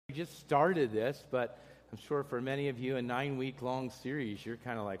We just started this, but I'm sure for many of you, a 9-week-long series, you're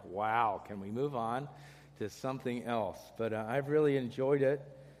kind of like, wow, can we move on to something else? But I've really enjoyed it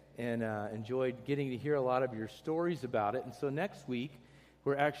and enjoyed getting to hear a lot of your stories about it. And so next week,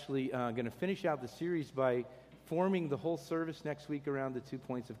 we're actually going to finish out the series by forming the whole service next week around the 2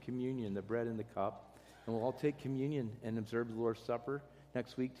 points of communion, the bread and the cup. And we'll all take communion and observe the Lord's Supper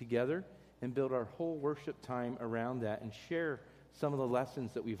next week together and build our whole worship time around that and share some of the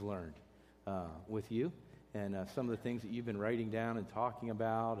lessons that we've learned with you and some of the things that you've been writing down and talking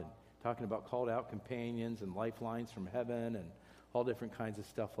about called out companions and lifelines from heaven and all different kinds of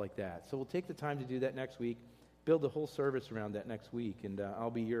stuff like that. So we'll take the time to do that next week, build the whole service around that next week, and I'll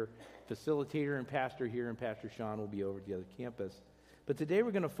be your facilitator and pastor here, and Pastor Sean will be over at the other campus. But today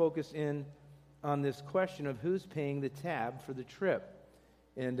we're going to focus in on this question of who's paying the tab for the trip.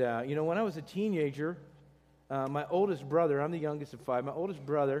 And, when I was a teenager, my oldest brother, I'm the youngest of 5, my oldest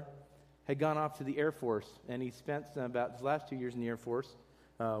brother had gone off to the Air Force, and he spent about his last 2 years in the Air Force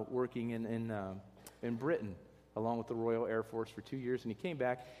working in Britain, along with the Royal Air Force for 2 years, and he came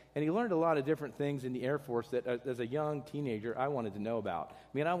back, and he learned a lot of different things in the Air Force that, as a young teenager, I wanted to know about.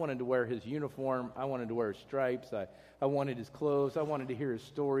 I mean, I wanted to wear his uniform, I wanted to wear his stripes, I wanted his clothes, I wanted to hear his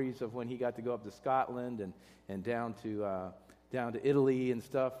stories of when he got to go up to Scotland and down to Italy and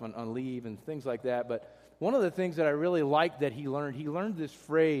stuff on leave and things like that. But one of the things that I really liked that he learned this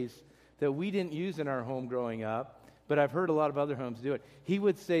phrase that we didn't use in our home growing up, but I've heard a lot of other homes do it. He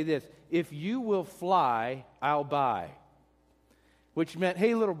would say this: "If you will fly, I'll buy." Which meant,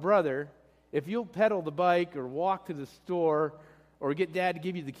 hey, little brother, if you'll pedal the bike or walk to the store or get Dad to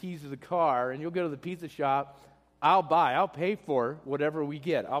give you the keys to the car and you'll go to the pizza shop, I'll buy. I'll pay for whatever we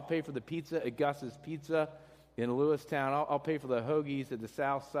get. I'll pay for the pizza at Gus's Pizza in Lewistown. I'll pay for the hoagies at the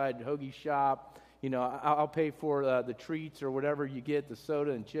South Side Hoagie Shop. I'll pay for the treats or whatever you get, the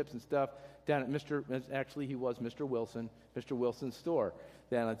soda and chips and stuff, down at he was Mr. Wilson's store,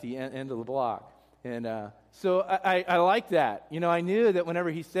 down at the end of the block. And so I like that. I knew that whenever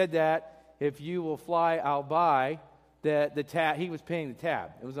he said that, if you will fly, I'll buy, that the tab, he was paying the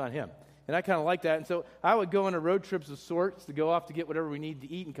tab. It was on him. And I kind of like that. And so I would go on a road trips of sorts to go off to get whatever we need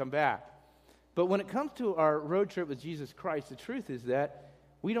to eat and come back. But when it comes to our road trip with Jesus Christ, the truth is that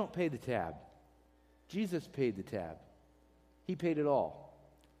we don't pay the tab. Jesus paid the tab. He paid it all.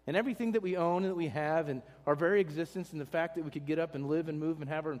 And everything that we own and that we have and our very existence and the fact that we could get up and live and move and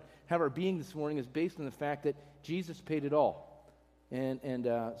have our being this morning is based on the fact that Jesus paid it all. And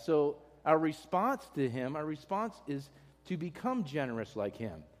so our response to him, is to become generous like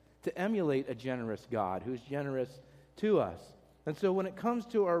him, to emulate a generous God who's generous to us. And so when it comes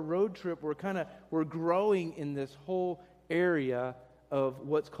to our road trip, we're growing in this whole area of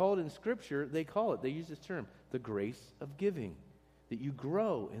what's called in Scripture, they use this term, the grace of giving. That you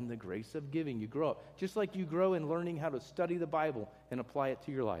grow in the grace of giving. You grow up. Just like you grow in learning how to study the Bible and apply it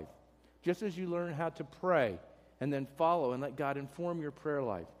to your life. Just as you learn how to pray and then follow and let God inform your prayer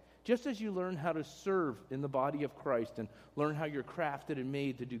life. Just as you learn how to serve in the body of Christ and learn how you're crafted and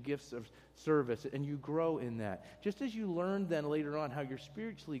made to do gifts of service, and you grow in that. Just as you learn then later on how you're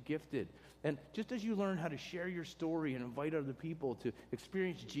spiritually gifted, and just as you learn how to share your story and invite other people to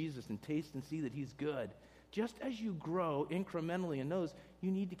experience Jesus and taste and see that he's good, just as you grow incrementally in those, you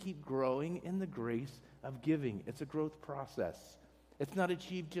need to keep growing in the grace of giving. It's a growth process. It's not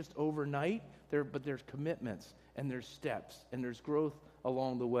achieved just overnight, but there's commitments and there's steps and there's growth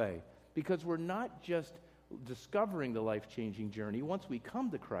along the way. Because we're not just discovering the life-changing journey. Once we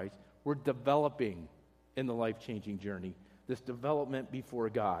come to Christ, we're developing in the life-changing journey, this development before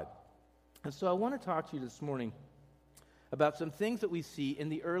God. And so I want to talk to you this morning about some things that we see in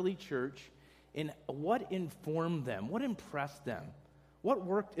the early church and what informed them, what impressed them, what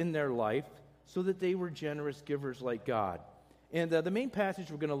worked in their life so that they were generous givers like God. And the main passage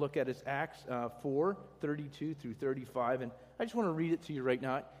we're going to look at is Acts 4, 32 through 35. And I just want to read it to you right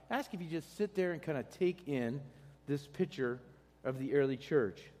now. I ask if you just sit there and kind of take in this picture of the early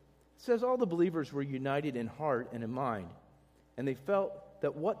church. It says, all the believers were united in heart and in mind, and they felt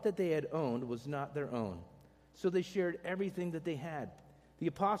that what that they had owned was not their own. So they shared everything that they had. The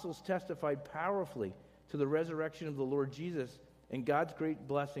apostles testified powerfully to the resurrection of the Lord Jesus, and God's great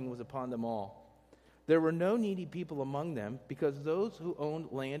blessing was upon them all. There were no needy people among them, because those who owned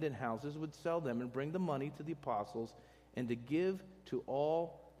land and houses would sell them and bring the money to the apostles and to give to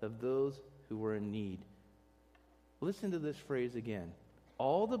all of those who were in need. Listen to this phrase again.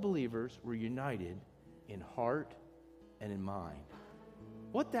 All the believers were united in heart and in mind.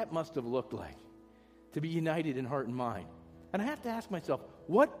 What that must have looked like to be united in heart and mind. And I have to ask myself,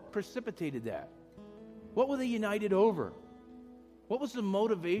 what precipitated that? What were they united over? What was the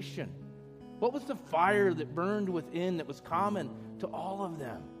motivation? What was the fire that burned within that was common to all of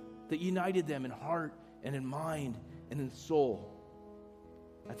them, that united them in heart and in mind and in soul?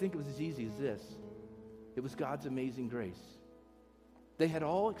 I think it was as easy as this. It was God's amazing grace. They had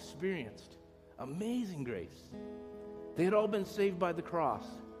all experienced amazing grace. They had all been saved by the cross.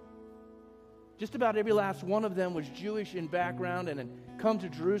 Just about every last one of them was Jewish in background and had come to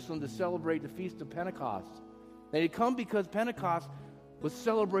Jerusalem to celebrate the Feast of Pentecost. They had come because Pentecost was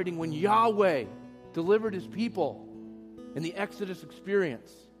celebrating when Yahweh delivered his people in the Exodus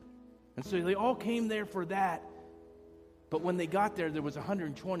experience. And so they all came there for that. But when they got there, there was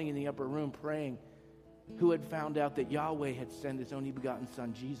 120 in the upper room praying who had found out that Yahweh had sent his only begotten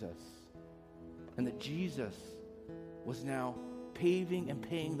Son, Jesus. And that Jesus was now paving and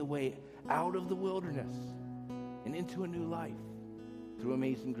paying the way out of the wilderness and into a new life through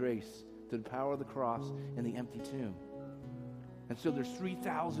amazing grace, through the power of the cross and the empty tomb. And so there's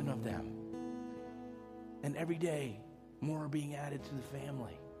 3,000 of them. And every day, more are being added to the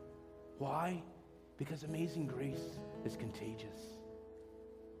family. Why? Because amazing grace is contagious.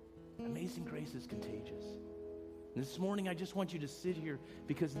 Amazing grace is contagious. And this morning, I just want you to sit here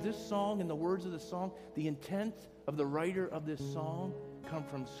because this song and the words of the song, the intent of the writer of this song come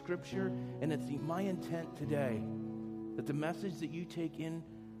from Scripture, and it's my intent today that the message that you take in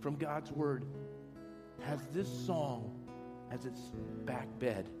from God's Word has this song as its back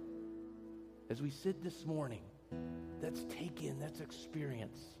bed. As we sit this morning, let's take in, let's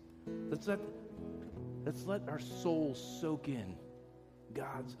experience. Let's let our souls soak in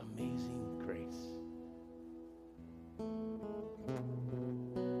God's amazing grace.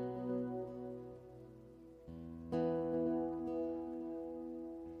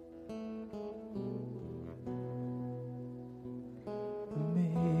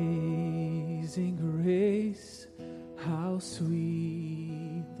 Amazing grace, how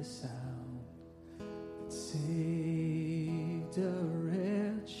sweet the sound that saved a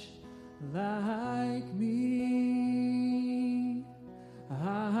wretch like me.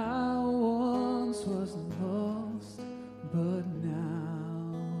 I once was lost, but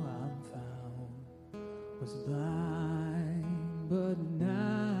now I'm found. Was blind, but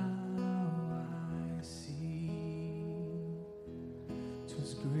now I see.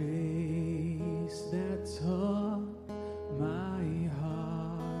 'Twas grace that taught my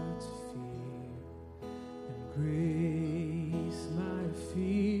heart to fear, and grace my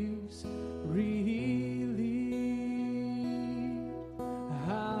fears relieved.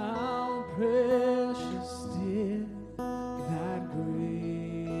 How precious did that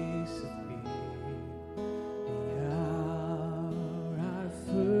grace appear, the hour I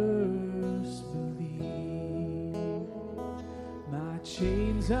first believed. My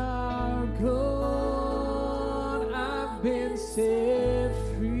chains are gone, I've been set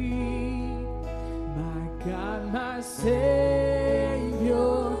free. My God, my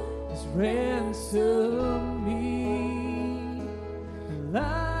Savior has ransomed me.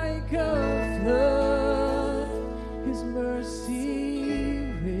 Like a flood, His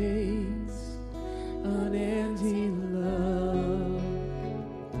mercy reigns, unending love,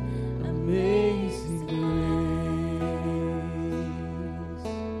 amazing grace.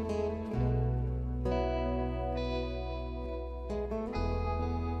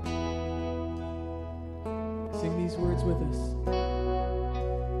 Sing these words with us.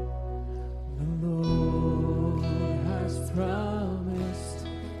 The Lord has promised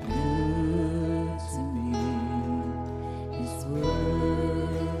good to me. His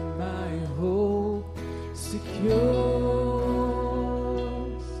word my hope secures,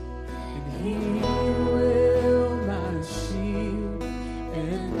 and He will my shield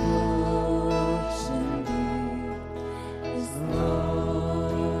and portion be, as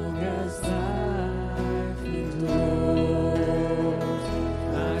long as life endures.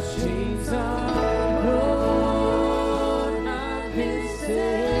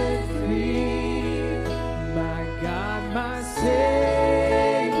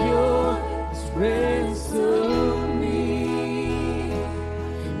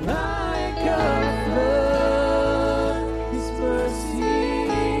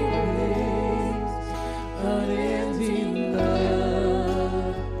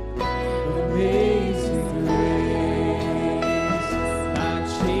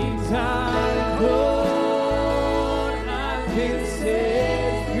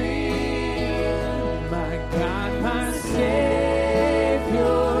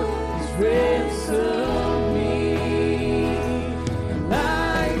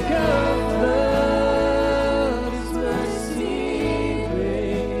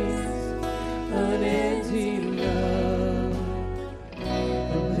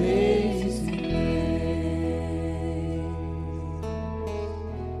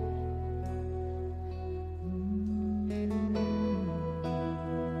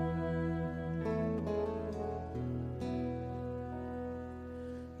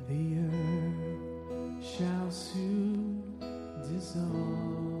 The earth shall soon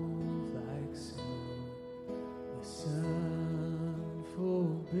dissolve like snow. The sun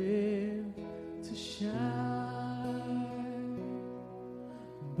forbear to shine,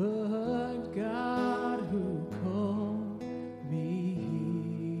 but God who called me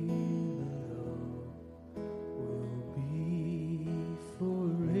here below will be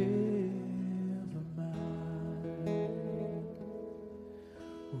forever mine.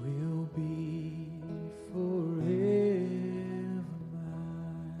 Will be forever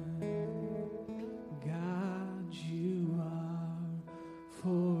mine. God, you are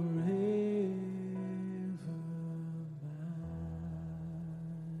forever mine.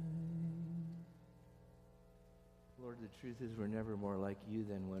 Lord, the truth is we're never more like you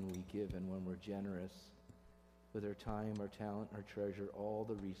than when we give and when we're generous with our time, our talent, our treasure, all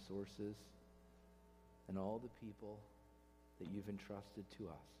the resources, and all the people that you've entrusted to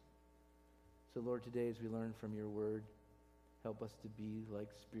us. So, Lord, today as we learn from your word, help us to be like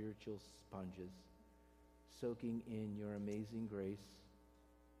spiritual sponges, soaking in your amazing grace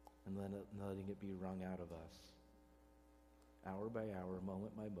and letting it be wrung out of us, hour by hour,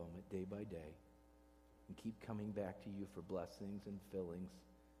 moment by moment, day by day, and keep coming back to you for blessings and fillings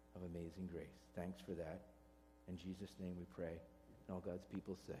of amazing grace. Thanks for that. In Jesus' name we pray. And all God's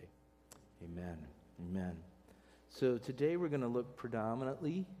people say, amen. Amen. So today we're going to look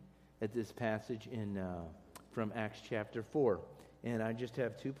predominantly at this passage from Acts chapter 4. And I just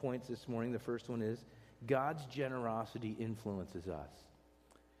have 2 points this morning. The first one is God's generosity influences us.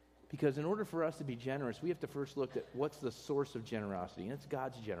 Because in order for us to be generous, we have to first look at what's the source of generosity, and it's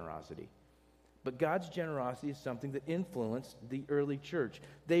God's generosity. But God's generosity is something that influenced the early church.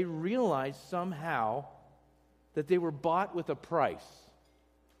 They realized somehow that they were bought with a price,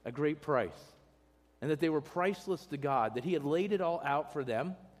 a great price, and that they were priceless to God, that he had laid it all out for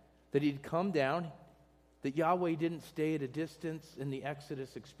them, that he'd come down, that Yahweh didn't stay at a distance in the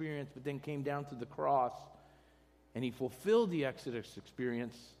Exodus experience, but then came down to the cross, and he fulfilled the Exodus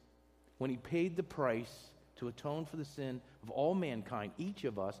experience when he paid the price to atone for the sin of all mankind, each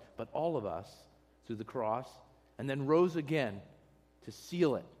of us, but all of us, through the cross, and then rose again to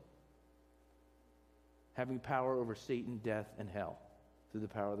seal it, having power over Satan, death, and hell through the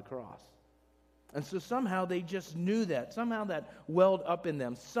power of the cross. And so somehow they just knew that. Somehow that welled up in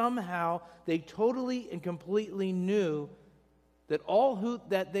them. Somehow they totally and completely knew that all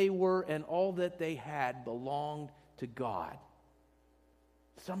that they were and all that they had belonged to God.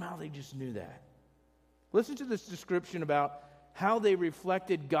 Somehow they just knew that. Listen to this description about how they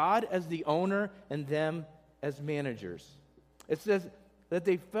reflected God as the owner and them as managers. It says that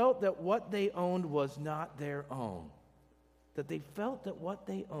they felt that what they owned was not their own. That they felt that what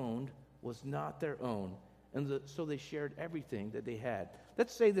they owned was not their own. And so they shared everything that they had.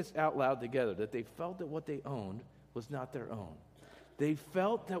 Let's say this out loud together, that they felt that what they owned was not their own. They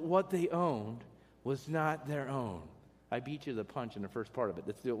felt that what they owned was not their own. I beat you to the punch in the first part of it.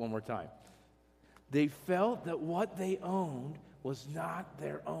 Let's do it one more time. They felt that what they owned was not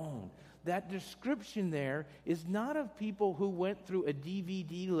their own. That description there is not of people who went through a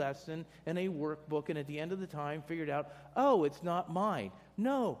DVD lesson and a workbook and at the end of the time figured out, oh, it's not mine.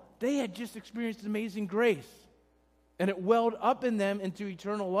 No, they had just experienced amazing grace. And it welled up in them into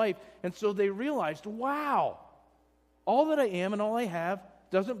eternal life. And so they realized, wow, all that I am and all I have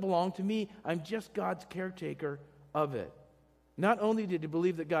doesn't belong to me. I'm just God's caretaker of it. Not only did they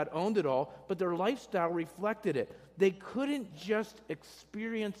believe that God owned it all, but their lifestyle reflected it. They couldn't just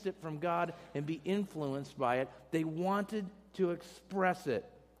experience it from God and be influenced by it. They wanted to express it.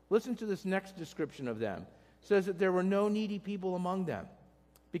 Listen to this next description of them. It says that there were no needy people among them,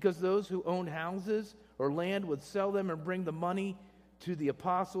 because those who owned houses or land would sell them and bring the money to the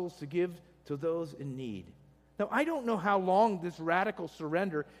apostles to give to those in need. Now, I don't know how long this radical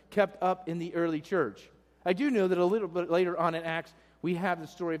surrender kept up in the early church. I do know that a little bit later on in Acts, we have the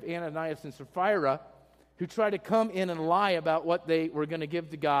story of Ananias and Sapphira, who tried to come in and lie about what they were going to give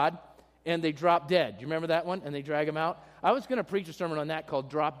to God, and they drop dead. Do you remember that one? And they drag him out. I was going to preach a sermon on that called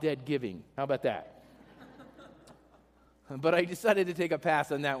Drop Dead Giving. How about that? But I decided to take a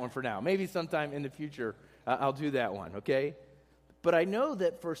pass on that one for now. Maybe sometime in the future I'll do that one, okay? But I know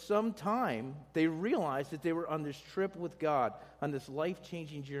that for some time they realized that they were on this trip with God, on this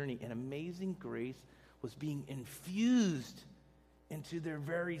life-changing journey, and amazing grace was being infused into their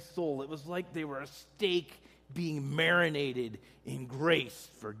very soul. It was like they were a steak being marinated in grace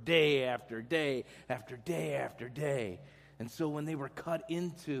for day after day after day after day. And so when they were cut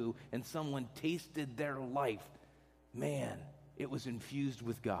into and someone tasted their life, man, it was infused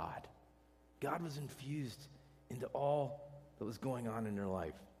with God. God was infused into all that was going on in their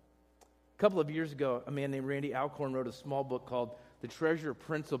life. couple of years ago, a man named Randy Alcorn wrote a small book called The Treasure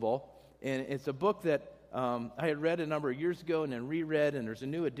Principle. And it's a book that I had read a number of years ago and then reread, and there's a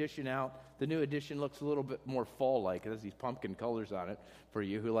new edition out. The new edition looks a little bit more fall-like. It has these pumpkin colors on it for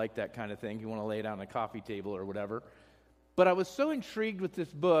you who like that kind of thing. You want to lay it out on a coffee table or whatever. But I was so intrigued with this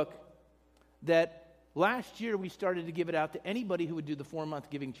book that last year we started to give it out to anybody who would do the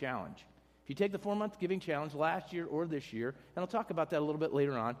 4-month giving challenge. If you take the 4-month giving challenge last year or this year, and I'll talk about that a little bit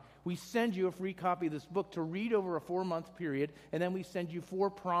later on, we send you a free copy of this book to read over a 4-month period, and then we send you 4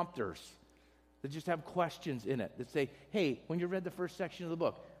 prompters that just have questions in it that say, hey, when you read the first section of the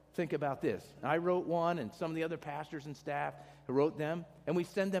book, think about this. And I wrote one, and some of the other pastors and staff wrote them, and we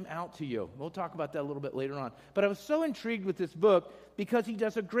send them out to you. We'll talk about that a little bit later on. But I was so intrigued with this book because he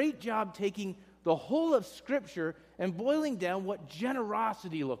does a great job taking the whole of Scripture and boiling down what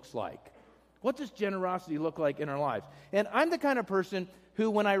generosity looks like. What does generosity look like in our lives? And I'm the kind of person who,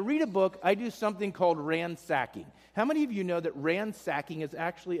 when I read a book, I do something called ransacking. How many of you know that ransacking is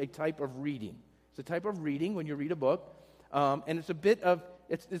actually a type of reading? It's a type of reading when you read a book, and it's a bit of,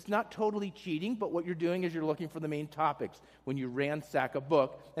 it's not totally cheating, but what you're doing is you're looking for the main topics when you ransack a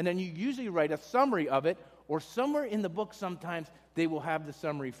book, and then you usually write a summary of it, or somewhere in the book sometimes they will have the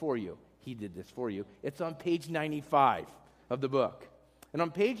summary for you. He did this for you. It's on page 95 of the book. And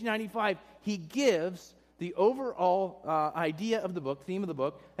on page 95, he gives the overall idea of the book, theme of the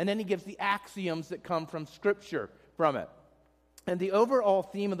book, and then he gives the axioms that come from Scripture from it. And the overall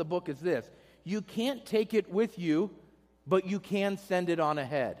theme of the book is this: you can't take it with you, but you can send it on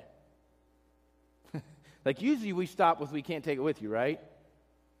ahead. Like usually we stop with we can't take it with you, right?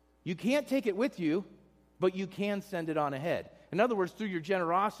 You can't take it with you, but you can send it on ahead. In other words, through your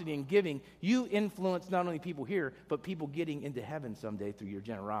generosity and giving, you influence not only people here, but people getting into heaven someday through your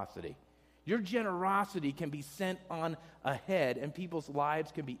generosity. Your generosity can be sent on ahead, and people's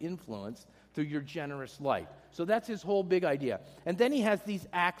lives can be influenced through your generous life. So that's his whole big idea. And then he has these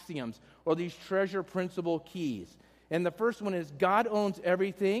axioms, or these treasure principle keys. And the first one is, God owns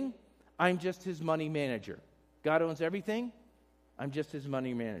everything, I'm just his money manager. God owns everything, I'm just his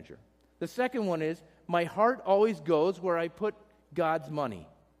money manager. The second one is, my heart always goes where I put God's money.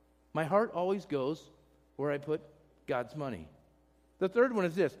 My heart always goes where I put God's money. The third one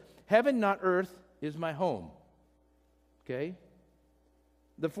is this: heaven, not earth, is my home. Okay?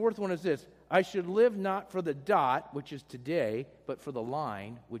 The fourth one is this: I should live not for the dot, which is today, but for the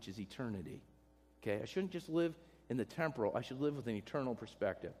line, which is eternity. Okay? I shouldn't just live in the temporal. I should live with an eternal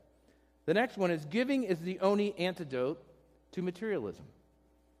perspective. The next one is, giving is the only antidote to materialism.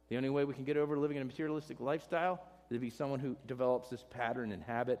 The only way we can get over living a materialistic lifestyle is to be someone who develops this pattern and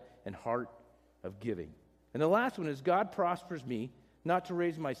habit and heart of giving. And the last one is, God prospers me not to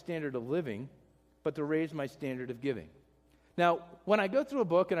raise my standard of living, but to raise my standard of giving. Now, when I go through a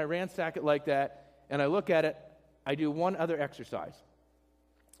book and I ransack it like that, and I look at it, I do one other exercise.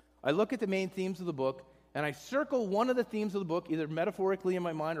 I look at the main themes of the book, and I circle one of the themes of the book, either metaphorically in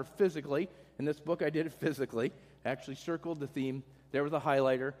my mind or physically. In this book, I did it physically. I actually circled the theme. There was a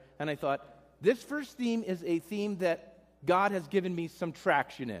highlighter, and I thought, this first theme is a theme that God has given me some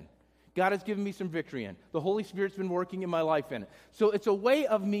traction in. God has given me some victory in. The Holy Spirit's been working in my life in it. So it's a way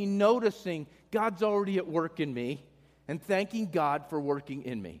of me noticing God's already at work in me and thanking God for working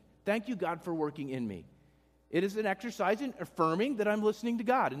in me. Thank you, God, for working in me. It is an exercise in affirming that I'm listening to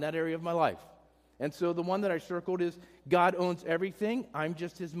God in that area of my life. And so the one that I circled is, God owns everything, I'm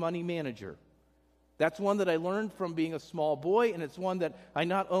just his money manager. That's one that I learned from being a small boy, and it's one that I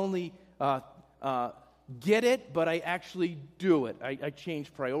not only get it, but I actually do it. I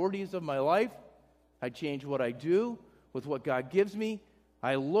change priorities of my life. I change what I do with what God gives me.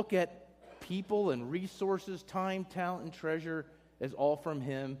 I look at people and resources, time, talent, and treasure as all from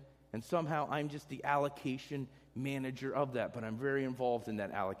him, and somehow I'm just the allocation manager of that, but I'm very involved in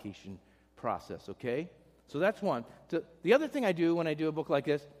that allocation process, okay? So that's one. The other thing I do when I do a book like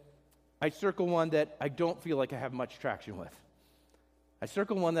this, I circle one that I don't feel like I have much traction with. I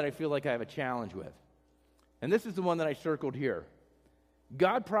circle one that I feel like I have a challenge with. And this is the one that I circled here.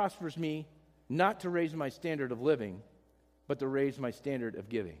 God prospers me not to raise my standard of living, but to raise my standard of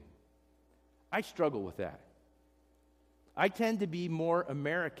giving. I struggle with that. I tend to be more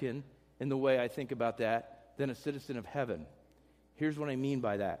American in the way I think about that than a citizen of heaven. Here's what I mean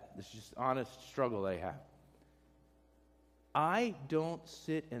by that. This is just honest struggle I have. I don't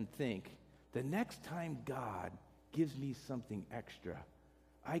sit and think, the next time God gives me something extra,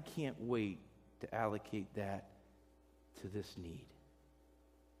 I can't wait to allocate that to this need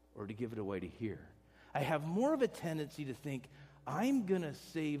or to give it away to here. I have more of a tendency to think, I'm going to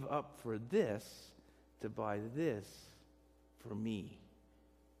save up for this to buy this for me.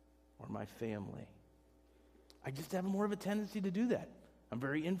 or my family. I just have more of a tendency to do that. I'm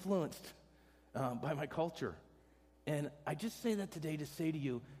very influenced by my culture. And I just say that today to say to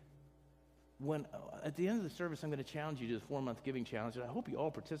you, when at the end of the service, I'm going to challenge you to the 4-month giving challenge, and I hope you all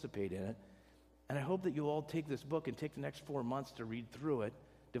participate in it. And I hope that you all take this book and take the next 4 months to read through it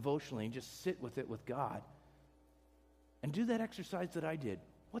devotionally and just sit with it with God. And do that exercise that I did.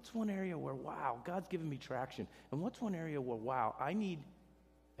 What's one area where, wow, God's given me traction? And what's one area where, wow, I need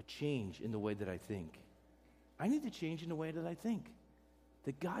a change in the way that I think? I need to change in the way that I think.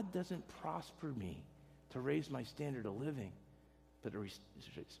 That God doesn't prosper me to raise my standard of living, but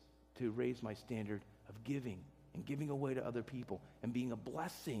to raise my standard of giving and giving away to other people and being a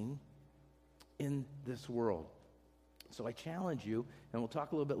blessing in this world. So I challenge you, and we'll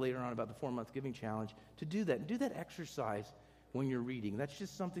talk a little bit later on about the 4-month giving challenge, to do that. And do that exercise when you're reading. That's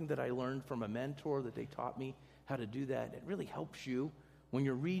just something that I learned from a mentor that they taught me how to do that. It really helps you when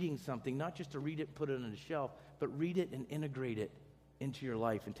you're reading something, not just to read it and put it on a shelf, but read it and integrate it into your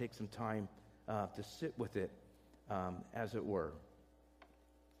life and take some time to sit with it, as it were.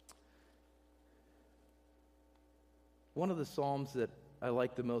 One of the Psalms that I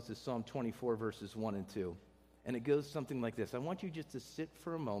like the most is Psalm 24, verses 1 and 2. And it goes something like this. I want you just to sit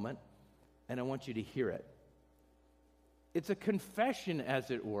for a moment, and I want you to hear it. It's a confession, as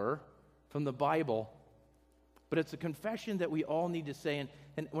it were, from the Bible, but it's a confession that we all need to say.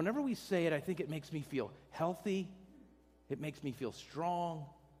 And whenever we say it, I think it makes me feel healthy. It makes me feel strong.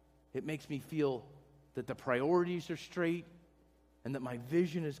 It makes me feel that the priorities are straight and that my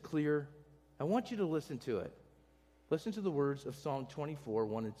vision is clear. I want you to listen to it. Listen to the words of Psalm 24,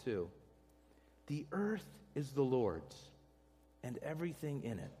 1 and 2. The earth is the Lord's, and everything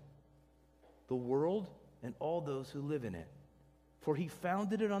in it, the world and all those who live in it. For he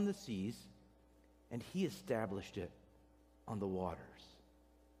founded it on the seas, and he established it on the waters.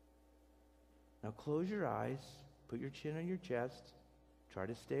 Now close your eyes, put your chin on your chest, try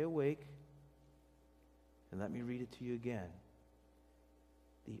to stay awake, and let me read it to you again.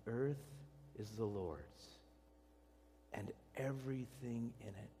 The earth is the Lord's, and everything in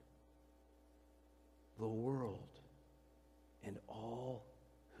it, the world and all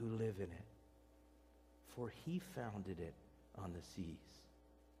who live in it. For he founded it on the seas,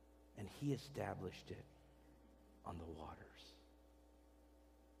 and he established it on the waters.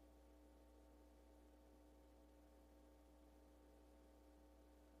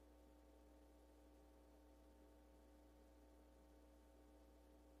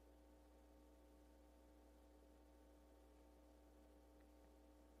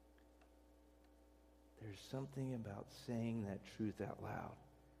 There's something about saying that truth out loud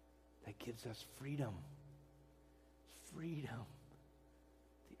that gives us freedom. Freedom.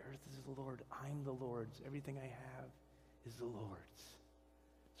 The earth is the Lord. I'm the Lord's. Everything I have is the Lord's.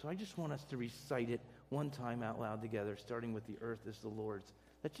 So I just want us to recite it one time out loud together, starting with the earth is the Lord's.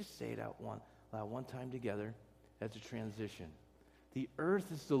 Let's just say it out loud one time together as a transition. The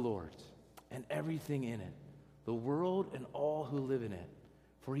earth is the Lord's, and everything in it, the world and all who live in it.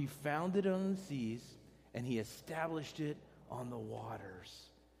 For he founded it on the seas, and he established it on the waters.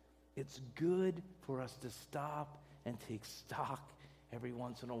 It's good for us to stop and take stock every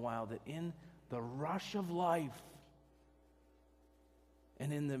once in a while, that in the rush of life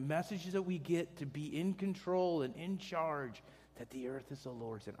and in the messages that we get to be in control and in charge, that the earth is the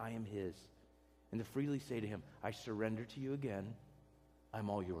Lord's and I am his. And to freely say to him, I surrender to you again. I'm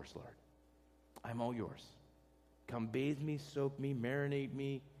all yours, Lord. I'm all yours. Come bathe me, soak me, marinate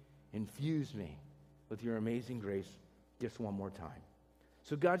me, infuse me with your amazing grace just one more time.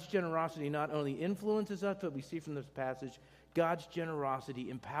 So God's generosity not only influences us, but we see from this passage, God's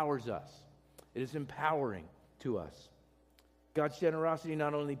generosity empowers us. It is empowering to us. God's generosity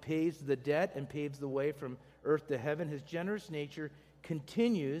not only pays the debt and paves the way from earth to heaven, his generous nature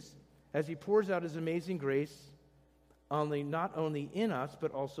continues as he pours out his amazing grace not only in us,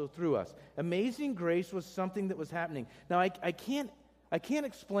 but also through us. Amazing grace was something that was happening. Now, I can't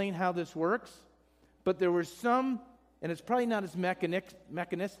explain how this works, but there was some, and it's probably not as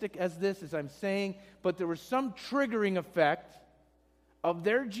mechanistic as this as I'm saying, but there was some triggering effect of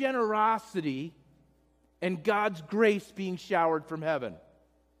their generosity and God's grace being showered from heaven.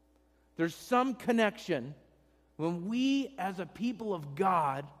 There's some connection when we as a people of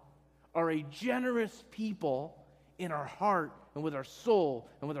God are a generous people in our heart and with our soul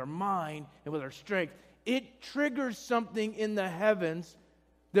and with our mind and with our strength. It triggers something in the heavens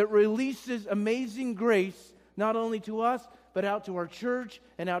that releases amazing grace, not only to us, but out to our church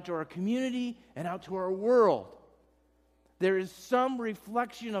and out to our community and out to our world. There is some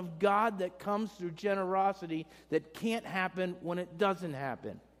reflection of God that comes through generosity that can't happen when it doesn't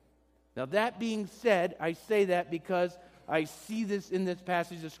happen. Now, that being said, I say that because I see this in this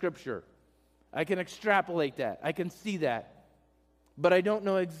passage of Scripture. I can extrapolate that. I can see that. But I don't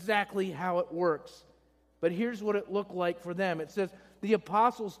know exactly how it works. But here's what it looked like for them. It says, the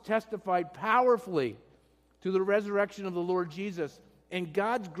apostles testified powerfully to the resurrection of the Lord Jesus, and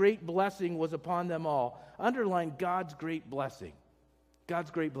God's great blessing was upon them all. Underline God's great blessing.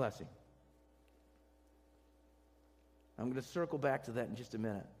 God's great blessing. I'm going to circle back to that in just a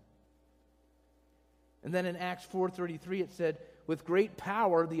minute. And then in Acts 4:33 it said, with great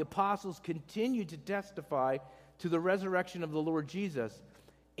power the apostles continued to testify to the resurrection of the Lord Jesus,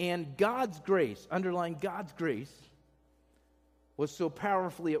 and God's grace, underline God's grace, was so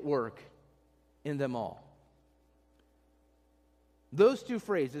powerfully at work in them all. Those two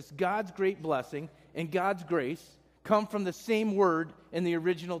phrases, God's great blessing and God's grace, come from the same word in the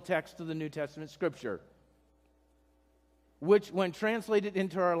original text of the New Testament Scripture, which, when translated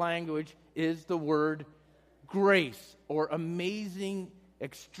into our language, is the word grace, or amazing,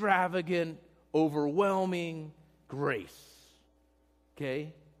 extravagant, overwhelming grace.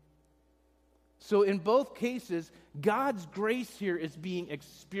 Okay? So in both cases, God's grace here is being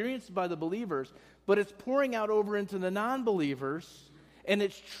experienced by the believers, but it's pouring out over into the non-believers, and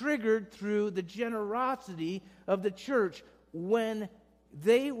it's triggered through the generosity of the church. When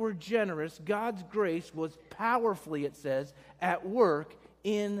they were generous, God's grace was powerfully, it says, at work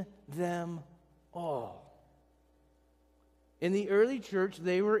in them all. In the early church,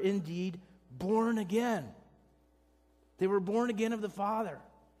 they were indeed born again. They were born again of the Father.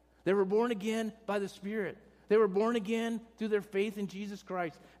 They were born again by the Spirit. They were born again through their faith in Jesus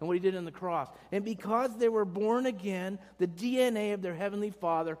Christ and what He did on the cross. And because they were born again, the DNA of their Heavenly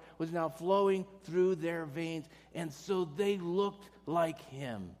Father was now flowing through their veins. And so they looked like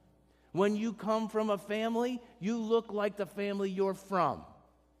Him. When you come from a family, you look like the family you're from.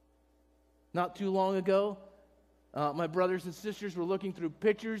 Not too long ago, my brothers and sisters were looking through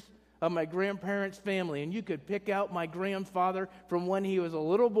pictures of my grandparents' family, and you could pick out my grandfather from when he was a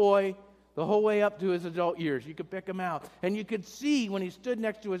little boy the whole way up to his adult years. You could pick him out. And you could see when he stood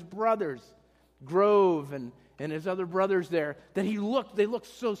next to his brothers, Grove and his other brothers there, that they looked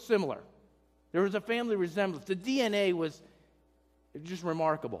so similar. There was a family resemblance. The DNA was just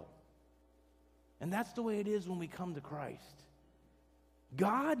remarkable. And that's the way it is when we come to Christ.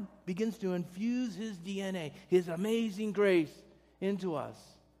 God begins to infuse His DNA, His amazing grace, into us.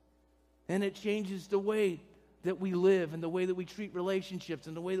 And it changes the way that we live and the way that we treat relationships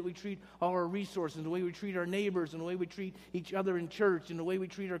and the way that we treat all our resources and the way we treat our neighbors and the way we treat each other in church and the way we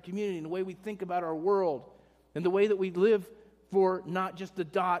treat our community and the way we think about our world and the way that we live for not just the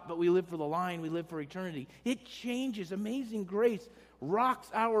dot, but we live for the line, we live for eternity. It changes. Amazing grace rocks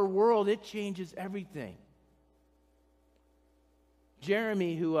our world. It changes everything.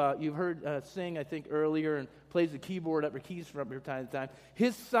 Jeremy, who you've heard sing, I think, earlier and plays the keyboard up or keys from time to time,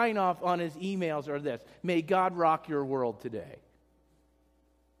 his sign-off on his emails are this: may God rock your world today.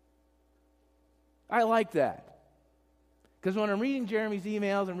 I like that. Because when I'm reading Jeremy's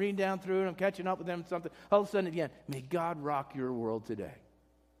emails, I'm reading down through it, I'm catching up with them and something, all of a sudden again, may God rock your world today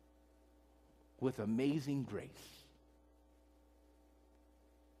with amazing grace.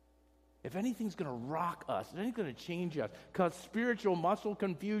 If anything's going to rock us, if anything's going to change us, cause spiritual muscle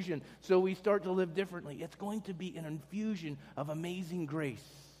confusion so we start to live differently, it's going to be an infusion of amazing grace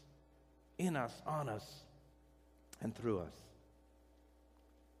in us, on us, and through us.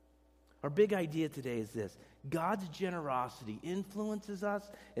 Our big idea today is this: God's generosity influences us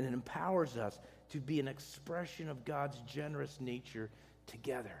and it empowers us to be an expression of God's generous nature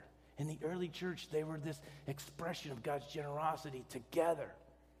together. In the early church, they were this expression of God's generosity together.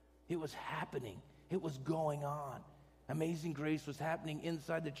 It was happening. It was going on. Amazing grace was happening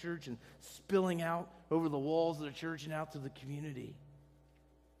inside the church and spilling out over the walls of the church and out to the community.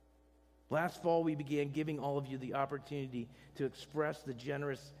 Last fall, we began giving all of you the opportunity to express the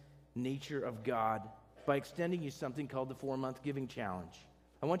generous nature of God by extending you something called the 4-month giving challenge.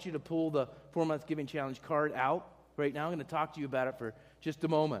 I want you to pull the 4-month giving challenge card out right now. I'm going to talk to you about it for just a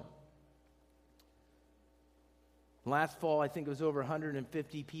moment. Last fall, I think it was over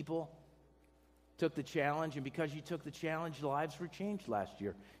 150 people took the challenge, and because you took the challenge, lives were changed last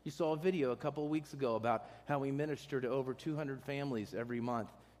year. You saw a video a couple of weeks ago about how we minister to over 200 families every month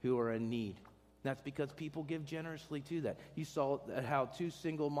who are in need. That's because people give generously to that. You saw how 2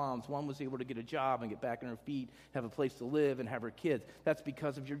 single moms, one was able to get a job and get back on her feet, have a place to live, and have her kids. That's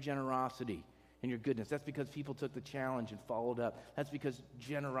because of your generosity and your goodness. That's because people took the challenge and followed up. That's because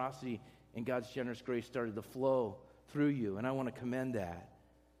generosity and God's generous grace started to flow through you, and I want to commend that.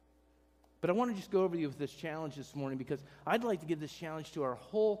 But I want to just go over you with this challenge this morning because I'd like to give this challenge to our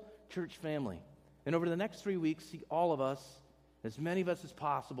whole church family. And over the next 3 weeks, see all of us, as many of us as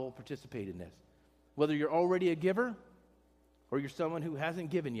possible, participate in this. Whether you're already a giver or you're someone who hasn't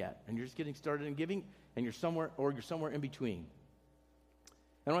given yet and you're just getting started in giving and you're somewhere in between.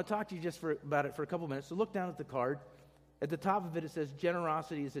 And I want to talk to you just about it for a couple minutes. So look down at the card. At the top of it, it says,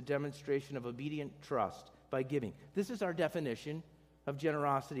 generosity is a demonstration of obedient trust by giving. This is our definition of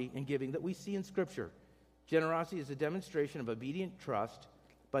generosity and giving that we see in Scripture. Generosity is a demonstration of obedient trust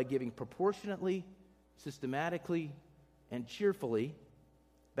by giving proportionately, systematically, and cheerfully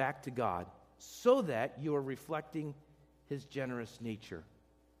back to God so that you are reflecting His generous nature.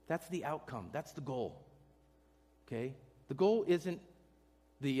 That's the outcome. That's the goal. Okay? The goal isn't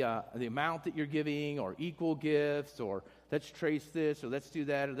the amount that you're giving or equal gifts or let's trace this or let's do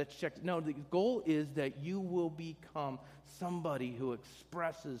that or let's check. No, the goal is that you will become somebody who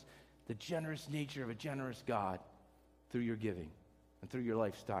expresses the generous nature of a generous God through your giving and through your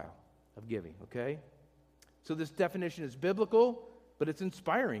lifestyle of giving, okay? So this definition is biblical, but it's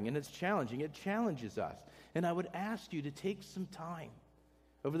inspiring and it's challenging. It challenges us. And I would ask you to take some time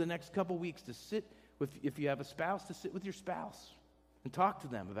over the next couple weeks to sit with, if you have a spouse, to sit with your spouse and talk to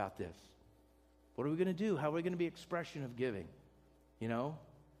them about this. What are we going to do? How are we going to be expression of giving? You know?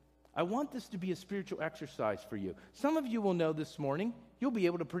 I want this to be a spiritual exercise for you. Some of you will know this morning. You'll be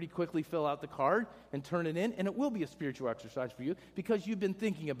able to pretty quickly fill out the card and turn it in, and it will be a spiritual exercise for you because you've been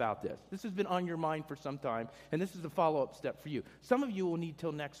thinking about this. This has been on your mind for some time, and this is a follow-up step for you. Some of you will need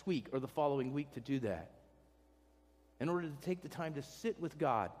till next week or the following week to do that in order to take the time to sit with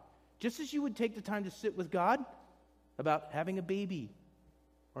God. Just as you would take the time to sit with God about having a baby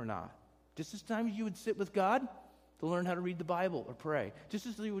or not. Just as time as you would sit with God to learn how to read the Bible or pray. Just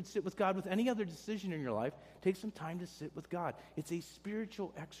as you would sit with God with any other decision in your life, take some time to sit with God. It's a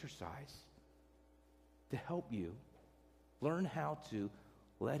spiritual exercise to help you learn how to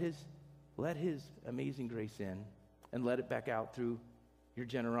let His amazing grace in and let it back out through your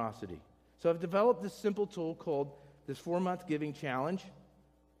generosity. So I've developed this simple tool called this 4-month giving challenge.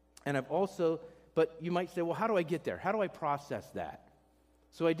 And I've also, but you might say, well, how do I get there? How do I process that?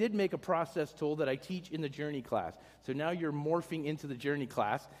 So I did make a process tool that I teach in the Journey class. So now you're morphing into the Journey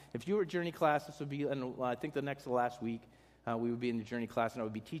class. If you were at Journey class, this would be, I think the next to last week, we would be in the Journey class, and I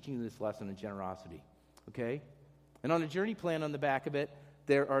would be teaching this lesson on generosity. Okay? And on the Journey plan on the back of it,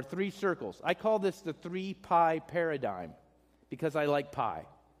 there are 3 circles. I call this the 3-pie paradigm because I like pie.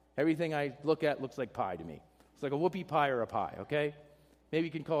 Everything I look at looks like pie to me. It's like a whoopie pie or a pie, okay? Maybe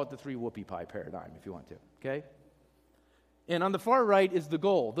you can call it the 3 whoopie pie paradigm if you want to, okay? And on the far right is the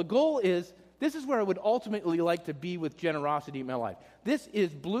goal. The goal is, this is where I would ultimately like to be with generosity in my life. This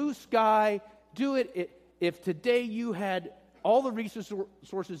is blue sky. Do it. If today you had all the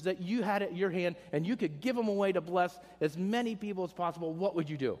resources that you had at your hand and you could give them away to bless as many people as possible, what would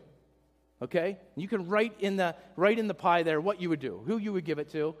you do? Okay? You can write in the pie there what you would do, who you would give it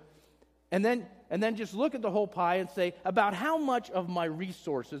to. And then just look at the whole pie and say, about how much of my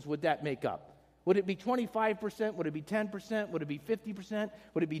resources would that make up? Would it be 25%? Would it be 10%? Would it be 50%?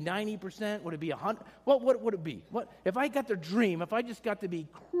 Would it be 90%? Would it be 100%? What would it be? What if I got to dream, if I just got to be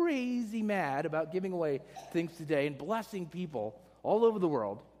crazy mad about giving away things today and blessing people all over the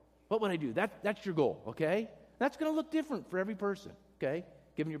world, what would I do? That's your goal, okay? That's going to look different for every person, okay,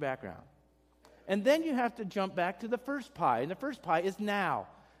 given your background. And then you have to jump back to the first pie, and the first pie is now.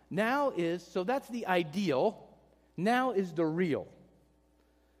 Now is, so that's the ideal. Now is the real.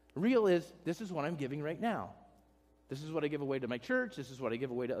 Real is, this is what I'm giving right now. This is what I give away to my church. This is what I give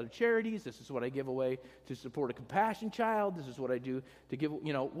away to other charities. This is what I give away to support a compassion child. This is what I do to give,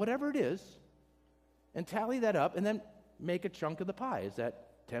 whatever it is. And tally that up and then make a chunk of the pie. Is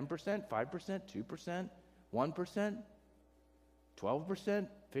that 10%, 5%, 2%, 1%, 12%,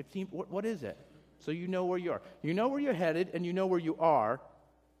 15%? What is it? So you know where you are. You know where you're headed and you know where you are.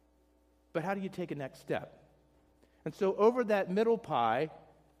 But how do you take a next step? And so over that middle pie,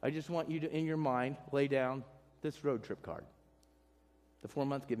 I just want you to, in your mind, lay down this road trip card, the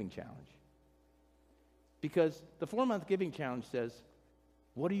 4-month giving challenge. Because the 4-month giving challenge says,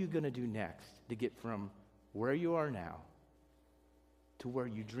 what are you going to do next to get from where you are now to where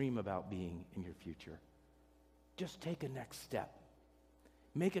you dream about being in your future? Just take a next step.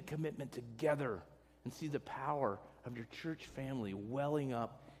 Make a commitment together and see the power of your church family welling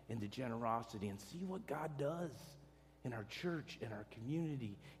up into generosity and see what God does in our church, in our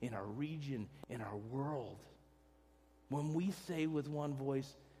community, in our region, in our world. When we say with one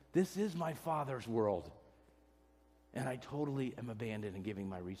voice, this is my Father's world, and I totally am abandoning giving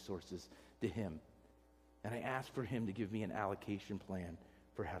my resources to Him. And I ask for Him to give me an allocation plan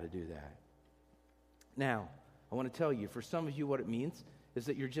for how to do that. Now, I want to tell you, for some of you, what it means is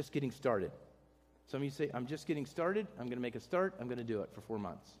that you're just getting started. Some of you say, I'm just getting started. I'm going to make a start. I'm going to do it for 4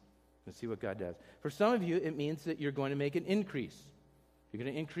 months. Let's see what God does. For some of you, it means that you're going to make an increase. You're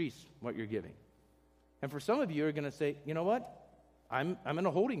going to increase what you're giving. And for some of you, you're going to say, you know what? I'm in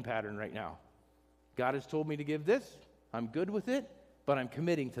a holding pattern right now. God has told me to give this. I'm good with it, but I'm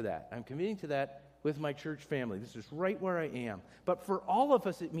committing to that. I'm committing to that with my church family. This is right where I am. But for all of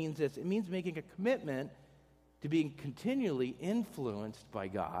us, it means this. It means making a commitment to being continually influenced by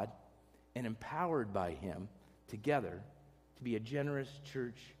God and empowered by Him together to be a generous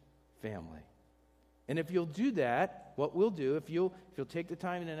church family. And if you'll do that, what we'll do, if you'll take the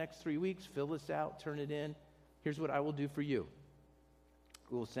time in the next 3 weeks, fill this out, turn it in, here's what I will do for you.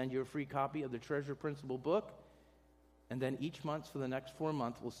 We'll send you a free copy of the Treasure Principle book, and then each month for the next 4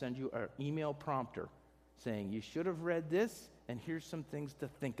 months, we'll send you an email prompter saying, you should have read this, and here's some things to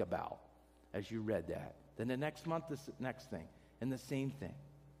think about as you read that. Then the next month, this next thing, and the same thing,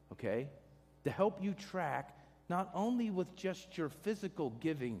 okay? To help you track not only with just your physical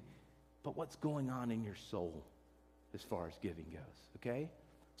giving, but what's going on in your soul as far as giving goes, okay?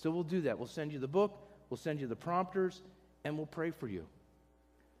 So we'll do that. We'll send you the book, we'll send you the prompters, and we'll pray for you.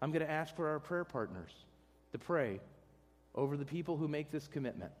 I'm going to ask for our prayer partners to pray over the people who make this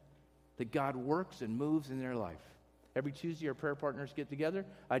commitment, that God works and moves in their life. Every Tuesday, our prayer partners get together.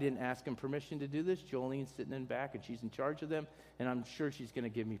 I didn't ask them permission to do this. Jolene's sitting in back, and she's in charge of them, and I'm sure she's going to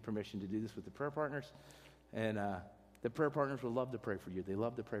give me permission to do this with the prayer partners. And the prayer partners will love to pray for you. They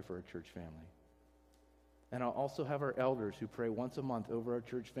love to pray for our church family. And I'll also have our elders who pray once a month over our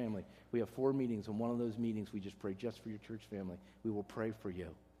church family. We have 4 meetings, and one of those meetings, we just pray just for your church family. We will pray for you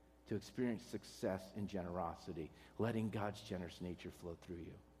to experience success and generosity, letting God's generous nature flow through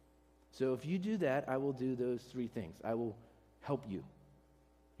you. So if you do that, I will do those 3 things. I will help you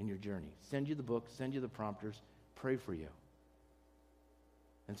in your journey. Send you the book, send you the prompters, pray for you.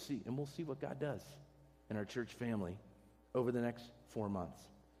 And we'll see what God does in our church family over the next 4 months.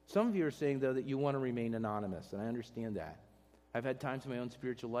 Some of you are saying, though, that you want to remain anonymous, and I understand that. I've had times in my own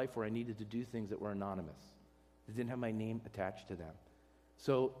spiritual life where I needed to do things that were anonymous. They didn't have my name attached to them.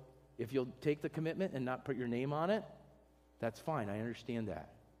 So if you'll take the commitment and not put your name on it, that's fine. I understand that.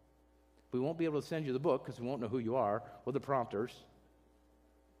 We won't be able to send you the book because we won't know who you are or the prompters.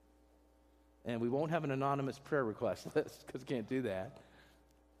 And we won't have an anonymous prayer request list because we can't do that.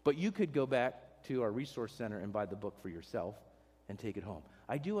 But you could go back to our resource center and buy the book for yourself and take it home.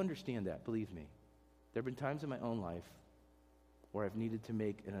 I do understand that, believe me. There have been times in my own life where I've needed to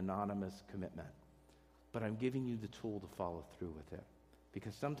make an anonymous commitment. But I'm giving you the tool to follow through with it.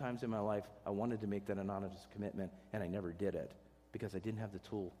 Because sometimes in my life, I wanted to make that anonymous commitment, and I never did it because I didn't have the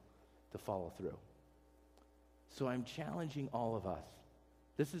tool to follow through. So I'm challenging all of us.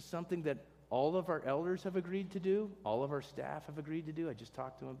 This is something that all of our elders have agreed to do. All of our staff have agreed to do. I just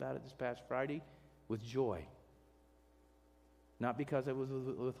talked to them about it this past Friday with joy. Not because I was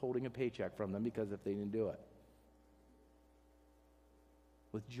withholding a paycheck from them, because if they didn't do it.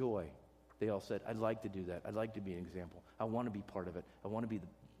 With joy. They all said, I'd like to do that. I'd like to be an example. I want to be part of it. I want to be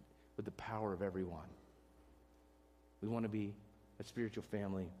with the power of everyone. We want to be a spiritual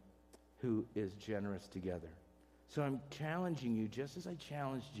family who is generous together. So I'm challenging you, just as I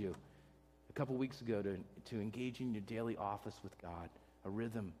challenged you a couple weeks ago to engage in your daily office with God, a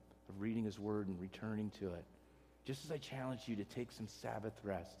rhythm of reading His Word and returning to it. Just as I challenged you to take some Sabbath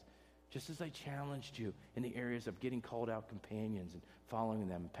rest. Just as I challenged you in the areas of getting called out companions and following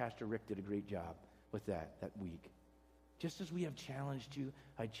them. Pastor Rick did a great job with that week. Just as we have challenged you,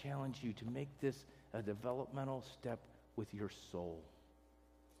 I challenge you to make this a developmental step with your soul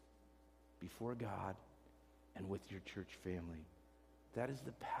before God and with your church family. That is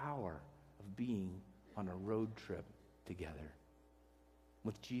the power of being on a road trip together,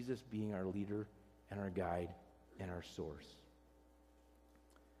 with Jesus being our leader and our guide and our source.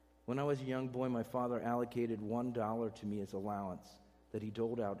 When I was a young boy, my father allocated $1 to me as allowance that he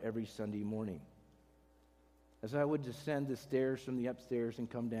doled out every Sunday morning. As I would descend the stairs from the upstairs and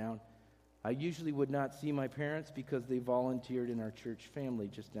come down, I usually would not see my parents because they volunteered in our church family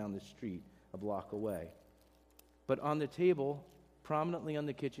just down the street, a block away. But on the table, prominently on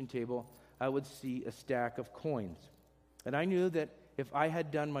the kitchen table, I would see a stack of coins. And I knew that if I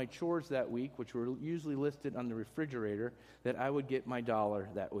had done my chores that week, which were usually listed on the refrigerator, that I would get my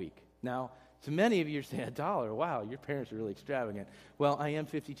 $1 that week. Now, to many of you, you're saying, $1? Wow, your parents are really extravagant. Well, I am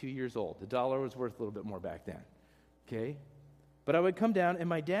 52 years old. The $1 was worth a little bit more back then. Okay? But I would come down, and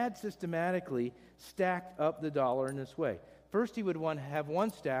my dad systematically stacked up the $1 in this way. First, he would have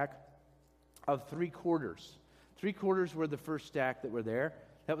one stack of 3/4. 3/4 were the first stack that were there.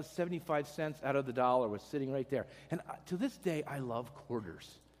 That was 75 cents out of the dollar was sitting right there. And to this day, I love quarters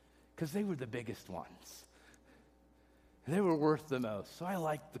because they were the biggest ones. They were worth the most, so I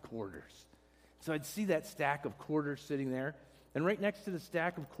liked the quarters. So I'd see that stack of quarters sitting there, and right next to the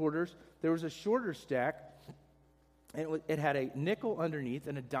stack of quarters, there was a shorter stack, and it had a nickel underneath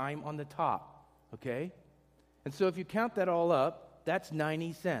and a dime on the top, okay? And so if you count that all up, that's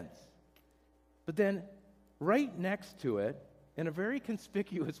 90 cents. But then right next to it, in a very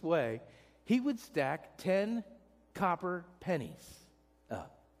conspicuous way, he would stack 10 copper pennies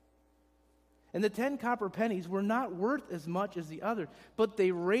up. And the 10 copper pennies were not worth as much as the other, but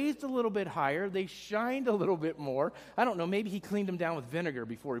they raised a little bit higher, they shined a little bit more. I don't know, maybe he cleaned them down with vinegar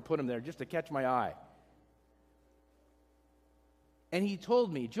before he put them there just to catch my eye. And he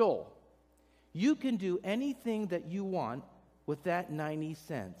told me, Joel, you can do anything that you want with that 90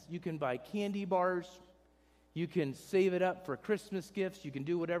 cents. You can buy candy bars, you can save it up for Christmas gifts, you can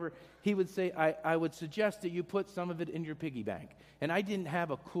do whatever. He would say, I would suggest that you put some of it in your piggy bank. And I didn't have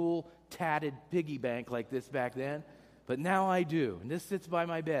a cool, tatted piggy bank like this back then, but now I do. And this sits by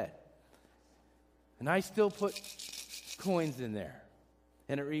my bed. And I still put coins in there.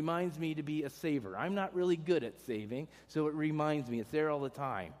 And it reminds me to be a saver. I'm not really good at saving, so it reminds me, it's there all the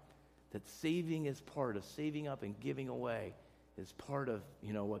time, that saving is part of saving up and giving away is part of,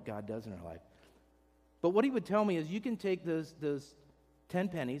 what God does in our life. But what he would tell me is you can take those 10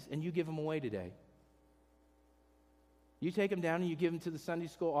 pennies and you give them away today. You take them down and you give them to the Sunday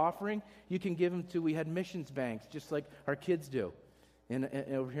school offering. You can give them to, we had missions banks, just like our kids do. And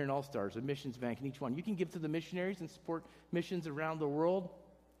over here in All Stars, a missions bank in each one. You can give to the missionaries and support missions around the world.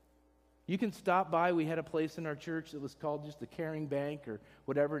 You can stop by. We had a place in our church that was called just the Caring Bank or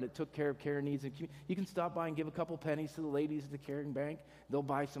whatever, and it took care of care needs. You can stop by and give a couple pennies to the ladies at the Caring Bank. They'll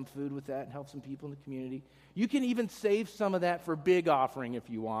buy some food with that and help some people in the community. You can even save some of that for big offering if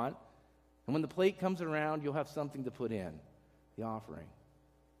you want. And when the plate comes around, you'll have something to put in the offering.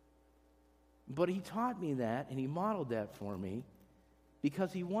 But he taught me that, and he modeled that for me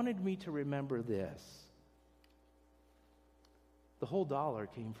because he wanted me to remember this. The whole dollar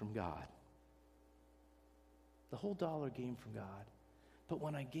came from God. The whole dollar came from God. But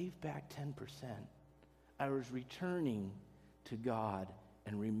when I gave back 10%, I was returning to God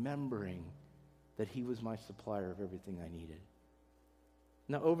and remembering that he was my supplier of everything I needed.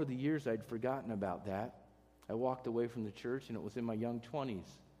 Now, over the years, I'd forgotten about that. I walked away from the church, and it was in my young 20s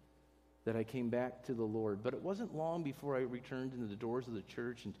that I came back to the Lord. But it wasn't long before I returned into the doors of the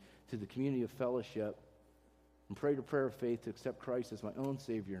church and to the community of fellowship and prayed a prayer of faith to accept Christ as my own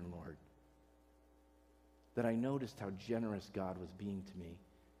Savior and Lord, that I noticed how generous God was being to me.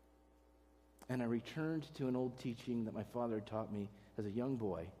 And I returned to an old teaching that my father had taught me as a young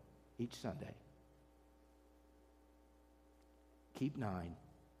boy each Sunday. Keep 9,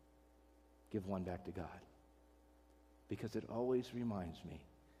 give 1 back to God. Because it always reminds me,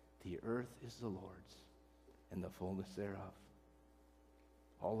 the earth is the Lord's and the fullness thereof.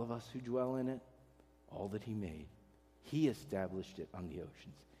 All of us who dwell in it, all that he made. He established it on the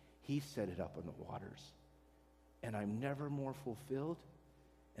oceans. He set it up on the waters. And I'm never more fulfilled,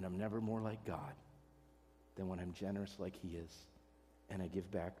 and I'm never more like God than when I'm generous like he is, and I give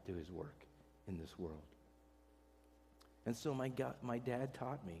back to his work in this world. And so my dad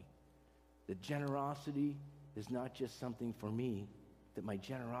taught me that generosity is not just something for me, that my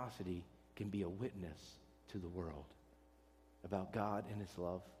generosity can be a witness to the world about God and his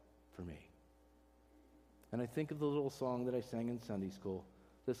love for me. And I think of the little song that I sang in Sunday school,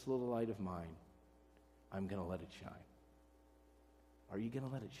 this little light of mine, I'm going to let it shine. Are you going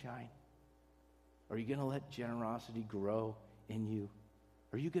to let it shine? Are you going to let generosity grow in you?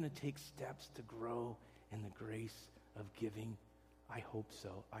 Are you going to take steps to grow in the grace of giving? I hope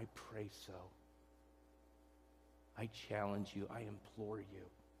so. I pray so. I challenge you. I implore you.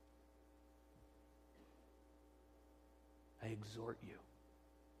 I exhort you.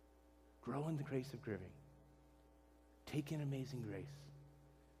 Grow in the grace of giving. Take in amazing grace.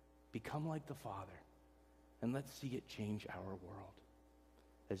 Become like the Father. And let's see it change our world.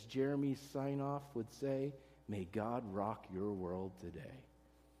 As Jeremy's sign-off would say, may God rock your world today.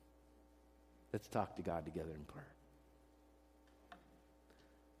 Let's talk to God together in prayer.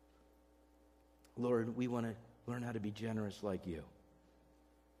 Lord, we want to learn how to be generous like you.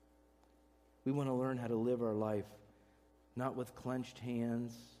 We want to learn how to live our life not with clenched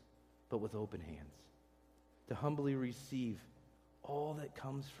hands, but with open hands. To humbly receive all that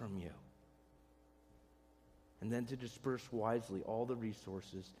comes from you. And then to disperse wisely all the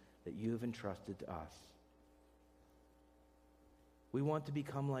resources that you have entrusted to us. We want to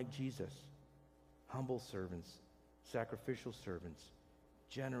become like Jesus, humble servants, sacrificial servants,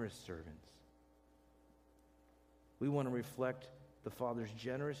 generous servants. We want to reflect the Father's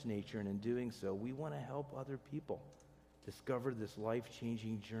generous nature, and in doing so, we want to help other people discover this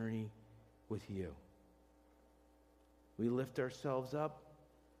life-changing journey with you. We lift ourselves up.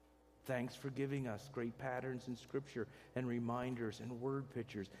 Thanks for giving us great patterns in Scripture and reminders and word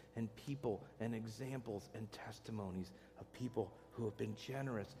pictures and people and examples and testimonies of people who have been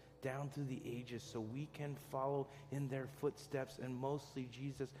generous down through the ages so we can follow in their footsteps, and mostly,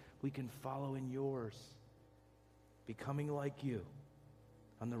 Jesus, we can follow in yours, becoming like you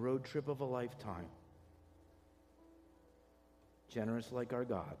on the road trip of a lifetime. Generous like our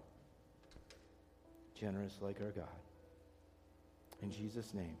God. Generous like our God. In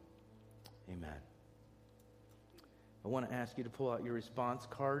Jesus' name, amen. I want to ask you to pull out your response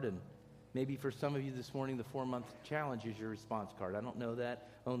card, and maybe for some of you this morning, the 4-month challenge is your response card. I don't know that.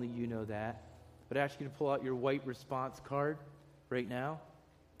 Only you know that. But I ask you to pull out your white response card right now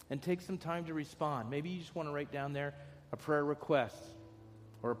and take some time to respond. Maybe you just want to write down there a prayer request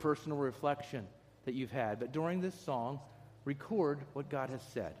or a personal reflection that you've had. But during this song, record what God has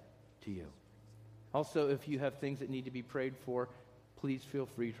said to you. Also, if you have things that need to be prayed for, please feel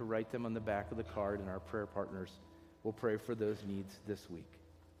free to write them on the back of the card, and our prayer partners will pray for those needs this week.